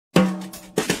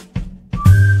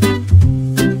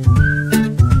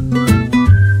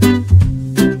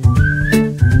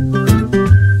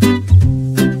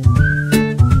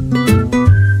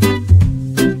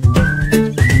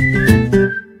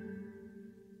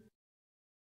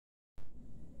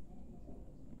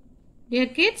Dear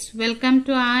kids, welcome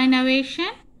to our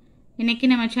innovation. இன்னைக்கு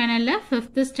நம்ம சேனல்ல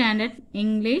 5th standard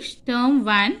English term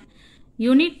 1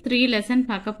 unit 3 lesson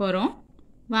பார்க்க போறோம்.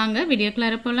 வாங்க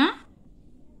வீடியோக்குள்ள போலாம்.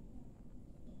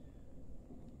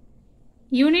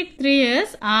 Unit 3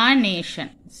 is our nation.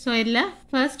 So இதுல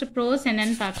first prose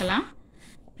என்னன்னு பார்க்கலாம்.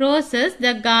 Prose is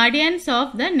the guardians of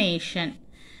the nation.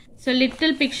 So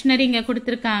little Pictionary இங்க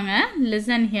கொடுத்திருக்காங்க.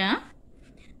 Listen here.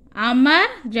 Amar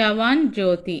Jawan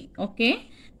Jyoti. Okay.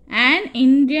 An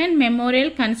Indian memorial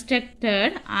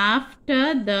constructed after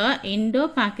the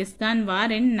Indo-Pakistan War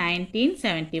in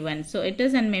 1971. So it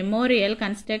is a memorial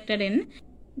constructed in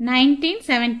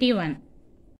 1971.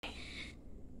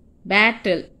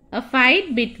 Battle. A fight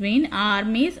between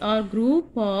armies or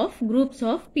groups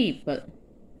of people.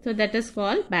 So that is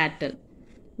called battle.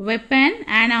 Weapon.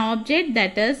 An object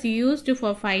that is used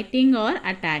for fighting or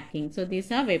attacking. So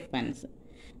these are weapons.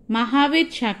 Mahavir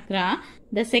Chakra,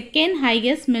 the second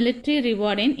highest military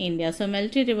reward in India. So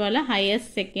military reward, highest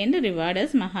second reward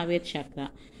is Mahavir Chakra.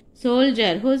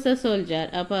 Soldier, who is a soldier?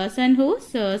 A person who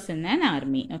serves in an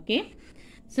army. Okay.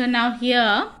 So now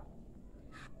here,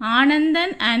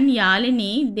 Anandan and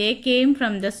Yalini, they came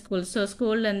from the school. So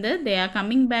school and they are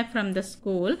coming back from the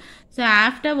school. So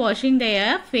after washing their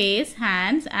face,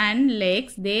 hands and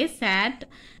legs, they sat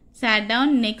down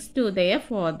next to their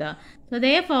father. So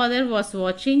their father was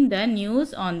watching the news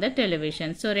on the television.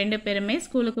 So ரெண்டு பேருமே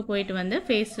ஸ்கூலுக்கு போயிட்டு வந்து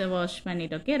face wash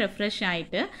பண்ணிட்டு okay refresh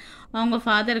ஆயிட்டு அவங்க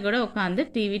father கூட உட்காந்து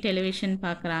டிவி டெலிவிஷன்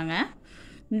பார்க்குறாங்க.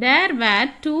 There were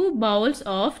 2 bowls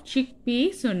of chickpea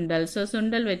sundal. So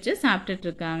சுண்டல் வச்சு சாப்பிட்டுட்டு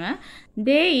இருக்காங்க.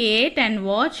 They ate and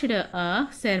watched a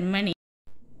ceremony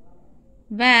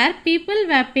where people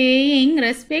were paying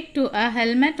respect to a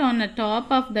helmet on the top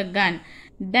of the gun.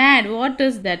 Dad, what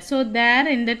is that? So there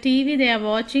in the TV they are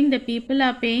watching, the people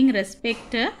are paying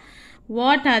respect.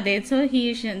 What are they? So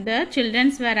the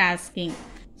children were asking.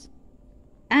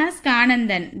 Ask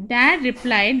Anandan. Dad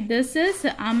replied, this is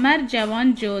Amar Jawan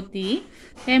Jyoti,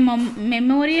 a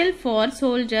memorial for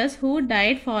soldiers who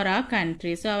died for our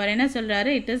country. So அவர் என்ன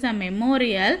சொல்றாரு? It is a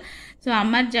memorial. So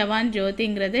Amar Jawan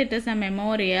Jyotiங்கிறது it is a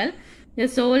memorial. The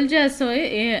soldiers, so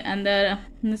அந்த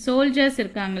soldiers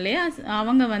இருக்காங்க இல்லையா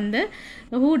அவங்க வந்து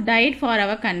who died for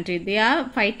our country, they are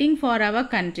fighting for our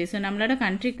country. So நம்மளோட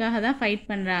கண்ட்ரிக்காக தான் fight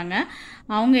பண்ணுறாங்க.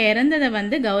 அவங்க இறந்ததை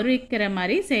வந்து கௌரவிக்கிற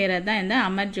மாதிரி செய்கிறது தான் இந்த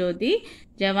அமர் ஜோதி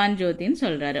ஜவான் ஜோதின்னு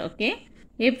சொல்கிறாரு. Okay.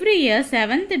 Every year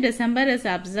 7th December is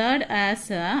observed as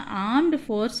a Armed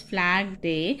Force Flag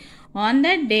Day. On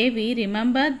that day we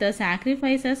remember the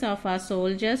sacrifices of our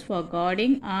soldiers for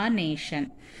guarding our nation.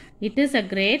 It is a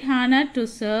great honor to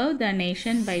serve the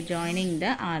nation by joining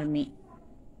the army.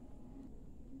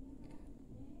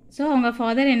 So அவங்க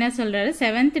father என்ன சொல்கிறாரு?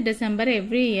 7th December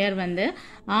every year வந்து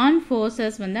arm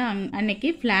forces வந்து அன்னைக்கு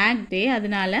flag டே.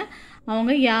 அதனால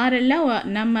அவங்க யாரெல்லாம்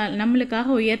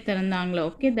நம்மளுக்காக உயிர் திறந்தாங்களோ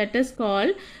okay that is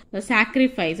call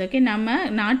sacrifice. Okay நம்ம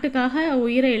நாட்டுக்காக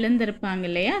உயிரை இழந்திருப்பாங்க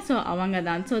இல்லையா ஸோ அவங்க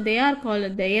தான். ஸோ தே ஆர் கால்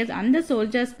அந்த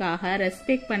சோல்ஜர்ஸ்க்காக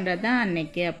ரெஸ்பெக்ட் பண்ணுறது தான்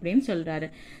அன்னைக்கு அப்படின்னு சொல்கிறாரு.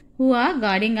 who are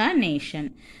guarding our nation.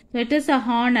 So it is a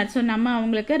honor. So நம்ம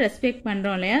அவங்களுக்கு ரெஸ்பெக்ட்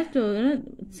பண்றோம் இல்லையா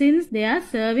since they are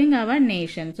serving our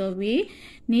nation. So we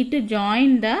need to join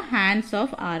the hands of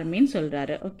army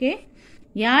சொல்றாரு. Okay.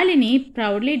 Yalini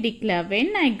proudly declare, when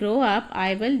I grow up,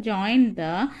 I will join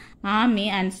the army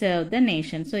and serve the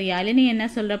nation. So Yalini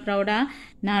என்ன சொல்ற ப்ரௌடா?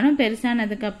 நானும்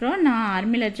பெருசானதுக்கு அப்புறம் நான்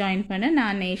ஆர்மில join பண்ண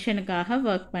நான் நேஷனுக்காக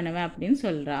work பண்ணுவேன் அப்படின்னு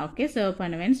சொல்றா. ஓகே சர்வ்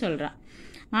பண்ணுவேன்னு சொல்றா.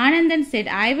 Anandan said,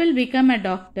 I will become a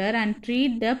doctor and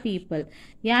treat the people.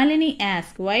 Yalini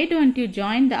asked, why don't you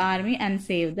join the army and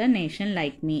save the nation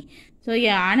like me? So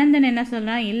Anandan என்ன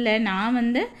சொல்றான்? இல்லை நான்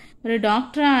வந்து ஒரு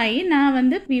டாக்டரா ஆகி நான்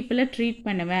வந்து பீப்புளை ட்ரீட்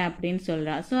பண்ணுவேன் அப்படின்னு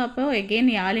சொல்றா. ஸோ அப்போ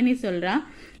எகெயின் யாழினி சொல்றா,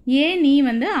 ஏன் நீ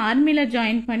வந்து ஆர்மியில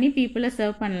ஜாயின் பண்ணி பீப்புளை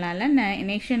சர்வ் பண்ணலாம்ல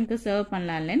நேஷனுக்கு சர்வ்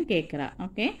பண்ணலாம்லன்னு கேட்குறா.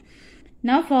 Okay.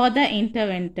 Now father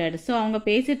intervened. So அவங்க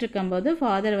பேசிட்டு இருக்கும்போது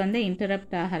ஃபாதர் வந்து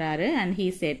இன்டரப்ட் ஆகிறாரு and he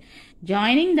said,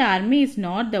 joining the army is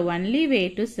not the only way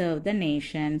to serve the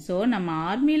nation. So நம்ம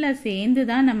ஆர்மியில சேர்ந்து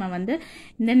தான் நம்ம வந்து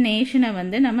இந்த நேஷனை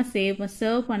வந்து நம்ம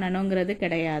சர்வ் பண்ணணுங்கிறது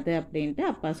கிடையாது அப்படின்ட்டு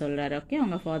அப்பா சொல்றாரு. ஓகே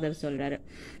அவங்க ஃபாதர் சொல்றாரு.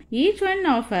 Each one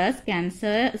of us can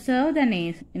serve the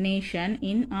nation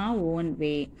in our own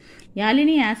way.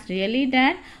 Yalini asked, really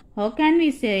dad, how can we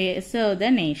serve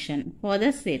the nation?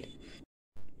 Father said,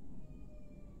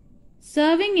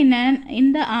 serving in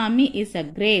the army is a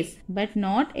grace, but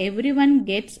not everyone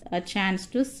gets a chance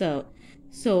to serve.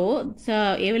 So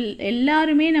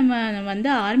எல்லாருமே நம்ம வந்து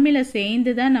ஆர்மியில்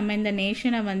சேர்ந்து தான் நம்ம இந்த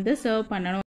நேஷனை வந்து serve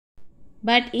பண்ணணும்.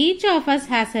 But each of us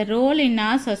has a role in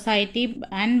our society,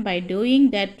 and by doing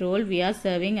that role we are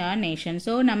serving our nation.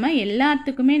 So நம்ம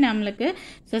எல்லாத்துக்குமே நம்மளுக்கு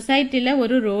சொசைட்டில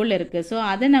ஒரு ரோல் இருக்கு. ஸோ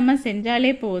அதை நம்ம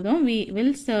செஞ்சாலே போதும், we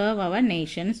will serve our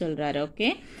nation சொல்றாரு.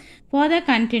 Okay, further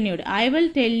continued, I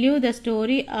will tell you the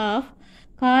story of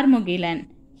Carmugilan.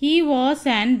 He was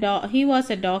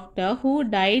a doctor who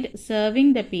died serving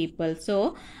the people. So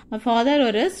father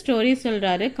ஒரு ஸ்டோரி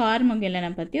சொல்றாரு, கார்முகிலனை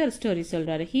பத்தி ஒரு ஸ்டோரி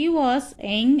சொல்றாரு. He was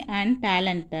young and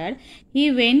talented. He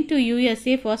went to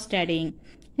USA for studying.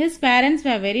 His parents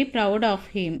were very proud of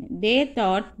him. They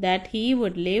thought that he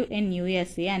would live in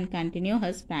USA and continue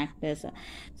his practice.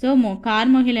 So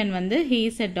Karmugilan வந்து he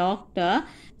is a doctor.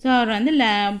 So அவர் வந்து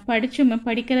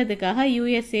படிக்கிறதுக்காக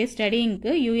USA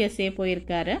ஸ்டடிங்க்கு USA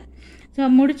போயிருக்காரு. So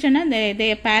முடிச்சோன்னா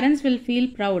parents will feel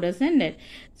proud, isn't it?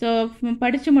 So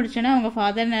படித்து முடிச்சோன்னா அவங்க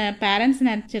parents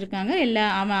நினச்சிருக்காங்க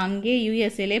அவன் அங்கேயே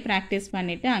யூஎஸ்ஏலே practice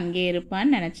பண்ணிவிட்டு அங்கேயே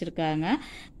இருப்பான்னு நினச்சிருக்காங்க.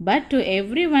 But to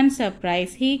every one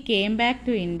surprise he came back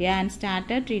to India and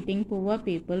started treating poor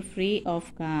people free of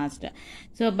cost.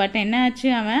 So but என்ன ஆச்சு,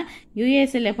 அவன்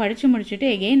யூஎஸ்ஏல படித்து முடிச்சுட்டு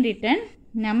எகெயின் ரிட்டர்ன்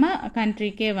நம்ம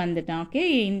கண்ட்ரிக்கே வந்துட்டான். ஓகே,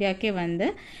 இந்தியாக்கே வந்து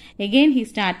again he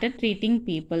started treating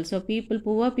people. So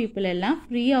poor people எல்லாம்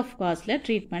free of castle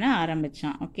treat பண்ண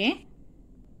ஆரம்பித்தான். Okay,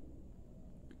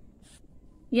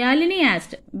 Yalini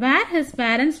asked, were his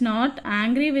parents not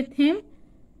angry with him?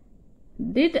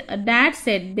 Dad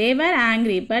said they were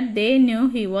angry but they knew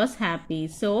he was happy.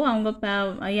 So அவங்க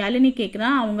யாழினி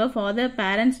கேட்குறான், அவங்க father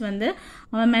parents வந்து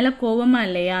அவன் மேலே கோபமா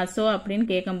இல்லையா? ஸோ அப்படின்னு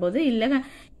கேட்கும்போது இல்லை,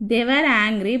 they were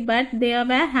angry but they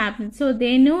were happy, so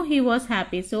they knew he was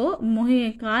happy. So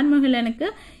கார்முகிலனுக்கு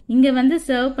இங்கே வந்து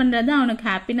சர்வ் பண்ணுறது அவனுக்கு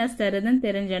happiness தருதுன்னு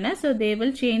தெரிஞ்சோன்னே so they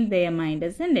will change their mind,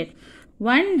 isn't it?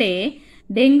 One day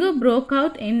dengue broke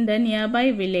out in the nearby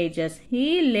villages. He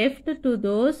left to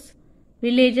those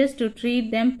villages to treat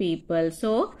them people.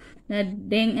 So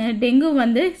dengue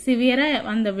வந்து சிவியராக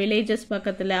அந்த villages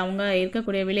பக்கத்தில், அவங்க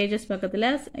இருக்கக்கூடிய villages பக்கத்தில்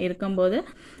இருக்கும்போது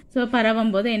so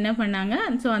பரவும்போது என்ன பண்ணாங்க,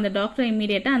 so அந்த டாக்டர்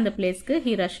இம்மீடியட்டாக அந்த பிளேஸ்க்கு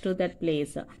he rush to that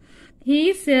place. He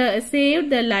saved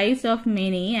the lives of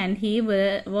many and he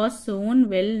was soon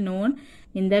well known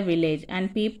in the village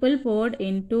and people poured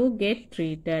in to get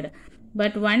treated.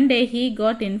 But one day he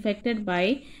got infected by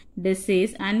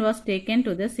disease and was taken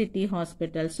to the city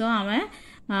hospital. So அவன்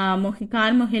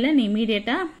கார்முகிலன்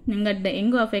இமீடியட்டாக இங்கே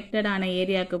எங்கே affected ஆன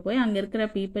ஏரியாவுக்கு போய் அங்கே இருக்கிற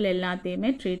people எல்லாத்தையுமே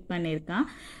ட்ரீட் பண்ணியிருக்கான்.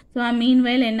 ஸோ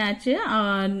மீன்வைல் என்னாச்சு,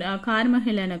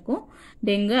 கார்முகிலனுக்கும்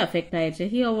dengue affect ஆயிடுச்சு.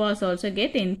 He was also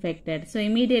get infected. So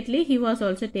immediately he was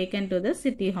also taken to the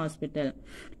city hospital.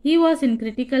 He was in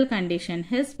critical condition.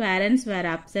 His parents were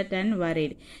upset and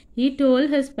worried. He told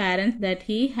his parents that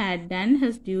he had done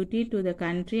his duty to the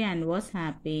country and was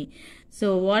happy. So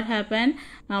what happened,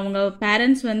 அவங்க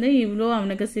parents வந்து இவ்வளோ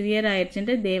அவனுக்கு severe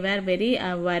ஆயிடுச்சுன்ட்டு they were very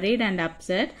worried and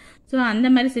upset. So அந்த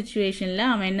மாதிரி சுச்சுவேஷனில்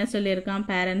அவன் என்ன சொல்லியிருக்கான்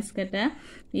பேரண்ட்ஸ் கிட்ட,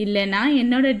 இல்லை நான்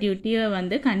என்னோட டியூட்டியை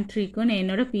வந்து கண்ட்ரிக்கும்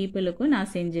என்னோட பீப்புளுக்கும்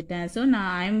நான் செஞ்சுட்டேன். So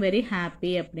I am very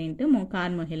happy அப்படின்ட்டு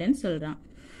கார்முகிலன் சொல்கிறான்.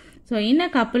 So in a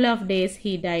couple of days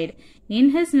he died. In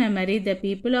his memory, the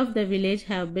people of the village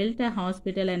have built a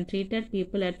hospital and treated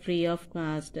people at free of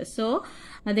cost. So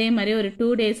அதே மாதிரி ஒரு 2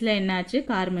 daysல என்னாச்சு,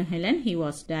 Karmugilan he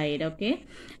was died. Okay,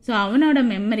 so அவனோட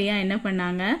மெமரியாக என்ன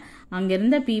பண்ணாங்க, அங்கே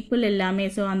இருந்த people எல்லாமே,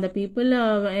 ஸோ அந்த பீப்புள்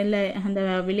இல்லை அந்த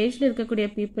வில்லேஜில் இருக்கக்கூடிய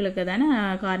பீப்புளுக்கு தானே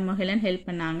கார்முகிலன் ஹெல்ப்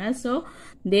பண்ணாங்க. So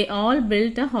they all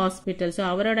build a hospital. So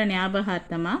அவரோட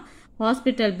ஞாபகார்த்தமாக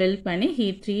ஹாஸ்பிட்டல் பில்ட் பண்ணி ஹீ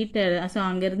ட்ரீட்டட். ஸோ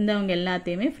அங்கே இருந்தவங்க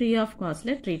எல்லாத்தையுமே ஃப்ரீ ஆஃப்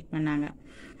காஸ்டில் ட்ரீட் பண்ணாங்க.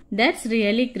 That's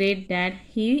really great, Dad.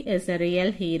 He is a real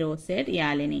hero, said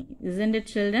Yalini. Isn't it,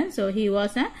 children? So he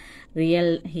was a real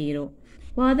hero.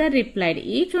 Father replied,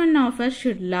 each one of us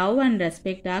should love and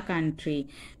respect our country.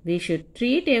 We should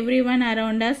treat everyone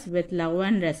around us with love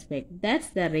and respect. That's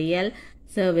the real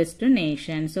service to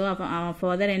nation. So our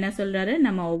father என்ன சொல்றாரு,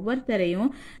 நம்ம ஒவ்வொருத்தரையும்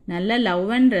நல்ல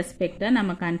love and ரெஸ்பெக்டாக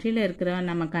நம்ம கண்ட்ரியில் இருக்கிற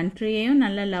நம்ம கண்ட்ரியையும்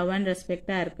நல்ல லவ் அண்ட்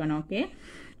ரெஸ்பெக்டாக இருக்கணும். Okay,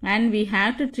 and we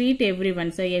have to treat every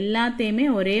one. So எல்லாத்தையுமே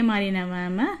ஒரே மாதிரி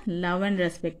நம்ம லவ் அண்ட்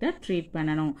ரெஸ்பெக்டாக ட்ரீட்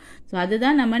பண்ணணும். ஸோ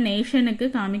அதுதான் நம்ம நேஷனுக்கு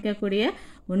காமிக்கக்கூடிய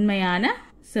உண்மையான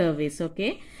service. Okay,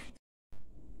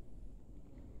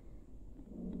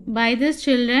 by this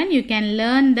children you can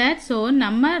learn that. So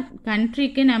நம்ம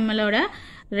கண்ட்ரிக்கு நம்மளோட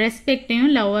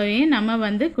ரெஸ்பெக்டையும் லவ்வையும் நம்ம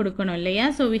வந்து கொடுக்கணும் இல்லையா.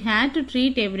 So we have to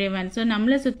treat every one. So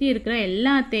நம்மளை சுற்றி இருக்கிற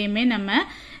எல்லாத்தையுமே நம்ம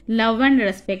லவ் அண்ட்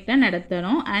ரெஸ்பெக்டாக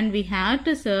நடத்தணும். And we have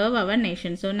to serve our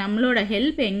nation. So நம்மளோட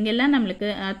ஹெல்ப் எங்கெல்லாம் நம்மளுக்கு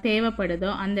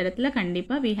தேவைப்படுதோ அந்த இடத்துல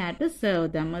கண்டிப்பாக we have to serve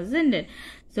them, isn't it?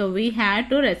 So we have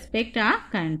to respect our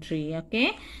country. Okay,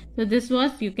 so this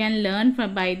was you can learn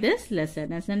by this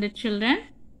lesson, isn't it, children?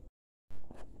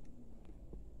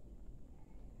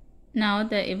 Now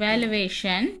the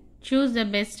evaluation. Choose the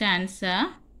best answer.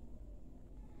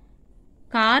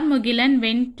 Carmugilan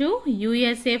went to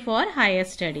USA for higher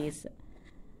studies.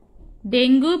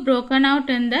 Dengue broken out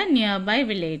in the nearby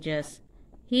villages.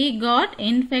 He got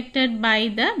infected by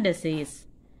the disease.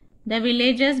 The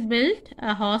villagers built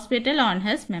a hospital on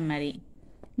his memory.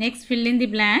 Next, fill in the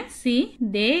blanks. See,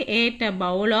 they ate a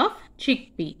bowl of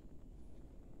chickpea.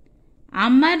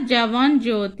 Amar Jawan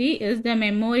Jyoti is the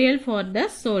memorial for the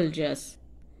soldiers.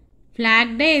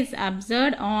 Flag Day is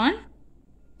observed on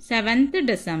 7th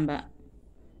December.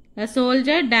 A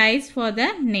soldier dies for the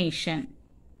nation.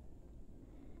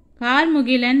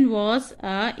 Carmugilan was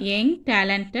a young,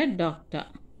 talented doctor.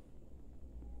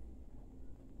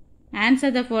 Answer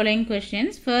the following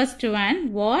questions. First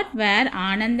one, what were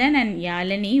Anandan and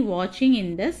Yalini watching in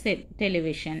the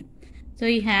television? So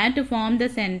you have to form the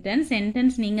sentence.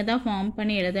 Sentence neenga da form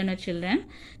panni eludano children.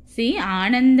 See,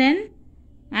 Anandan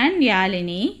and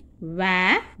Yalini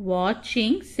were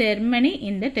watching ceremony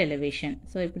in the television.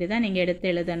 So இப்படி தான் நீங்க எடுத்து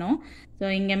எழுதணும். So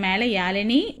இங்க மேல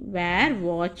Yalini were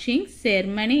watching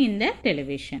ceremony in the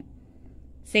television.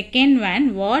 Second one,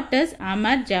 what is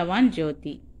Amar Jawan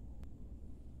Jyoti?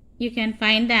 You can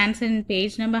find the answer in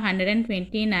page number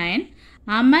 129.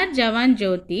 Amar Jawan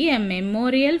Jyoti, a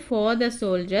memorial for the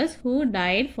soldiers who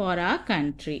died for our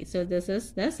country. So this is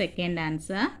the second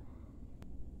answer.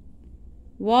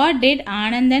 What did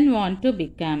Anandan want to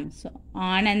become? So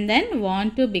Anandan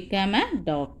want to become a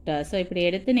doctor. So இப்படி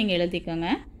எடுத்து நீங்க எழுதிக்கோங்க.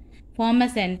 Form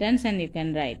a sentence and you can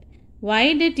write. Why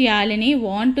did Yalini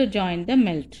want to join the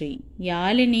military?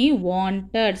 Yalini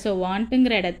wanted. So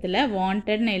wantங்கிற இடத்துல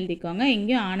wanted னு எழுதிக்கோங்க.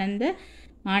 இங்க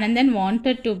Anandan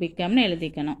wanted to become னு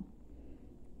எழுதிக்கணும்.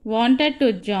 Wanted to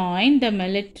join the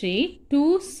military to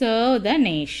serve the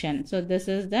nation. So this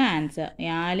is the answer.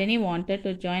 Yalini wanted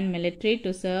to join military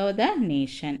to serve the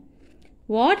nation.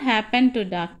 What happened to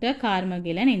Dr.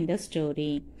 Carmugilan in the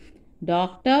story?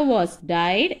 Doctor was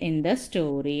died in the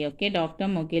story. Okay, Dr.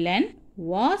 Mugilan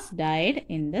was died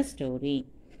in the story.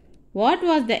 What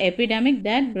was the epidemic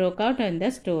that broke out in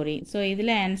the story? So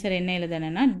idhula answer enna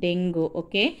eludana dengue.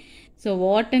 Okay, so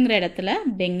whatங்கிற இடத்துல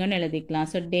dengue எழுதிக்கலாம்.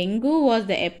 So dengue was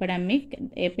the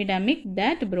epidemic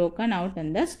that broken out in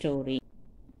the story.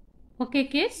 Okay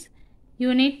kids,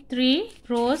 unit 3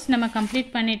 prose நம்ம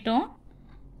complete பண்ணிட்டோம்.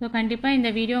 So கண்டிப்பாக இந்த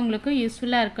video உங்களுக்கு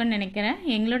யூஸ்ஃபுல்லாக இருக்குன்னு நினைக்கிறேன்.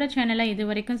 எங்களோட சேனலை இது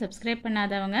வரைக்கும் சப்ஸ்கிரைப்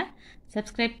பண்ணாதவங்க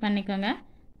சப்ஸ்கிரைப் பண்ணிக்கோங்க.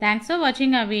 தேங்க்ஸ் ஃபார்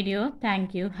வாட்சிங் அவர் video.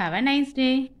 Thank you. Have a nice day.